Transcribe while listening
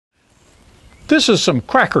This is some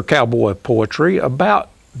cracker cowboy poetry about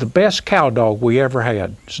the best cow dog we ever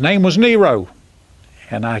had. His name was Nero,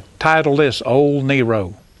 and I titled this Old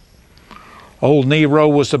Nero. Old Nero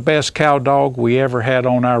was the best cow dog we ever had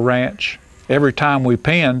on our ranch. Every time we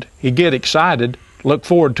penned, he'd get excited, look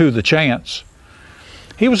forward to the chance.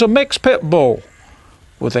 He was a mixed pit bull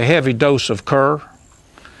with a heavy dose of cur.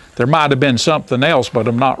 There might have been something else, but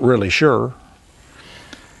I'm not really sure.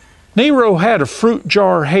 Nero had a fruit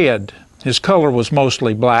jar head. His color was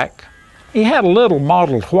mostly black. He had a little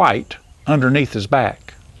mottled white underneath his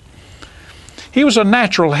back. He was a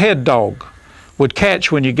natural head dog, would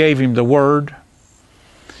catch when you gave him the word,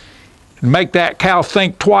 and make that cow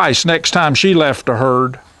think twice next time she left a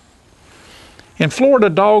herd. In Florida,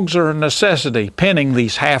 dogs are a necessity, penning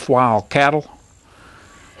these half-wild cattle,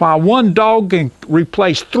 while one dog can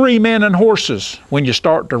replace 3 men and horses when you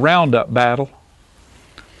start the roundup battle.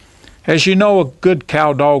 As you know, a good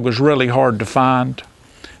cow dog is really hard to find.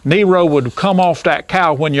 Nero would come off that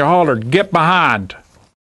cow when you hollered, "Get behind!"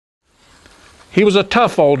 He was a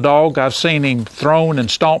tough old dog. I've seen him thrown and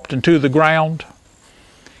stomped into the ground.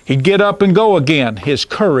 He'd get up and go again. His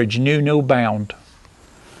courage knew no bound.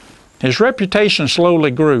 His reputation slowly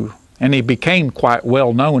grew, and he became quite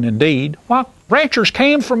well known indeed, while ranchers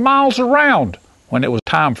came from miles around when it was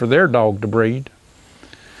time for their dog to breed.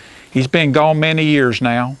 He's been gone many years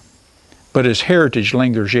now, but his heritage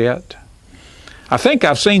lingers yet. I think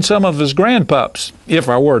I've seen some of his grandpups, if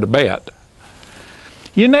I were to bet.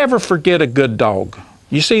 You never forget a good dog.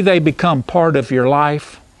 You see, they become part of your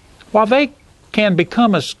life, while they can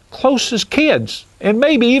become as close as kids, and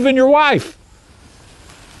maybe even your wife.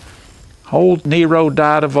 Old Nero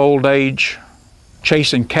died of old age,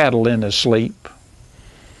 chasing cattle in his sleep,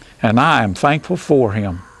 and I am thankful for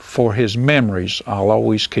him. For his memories I'll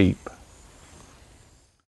always keep.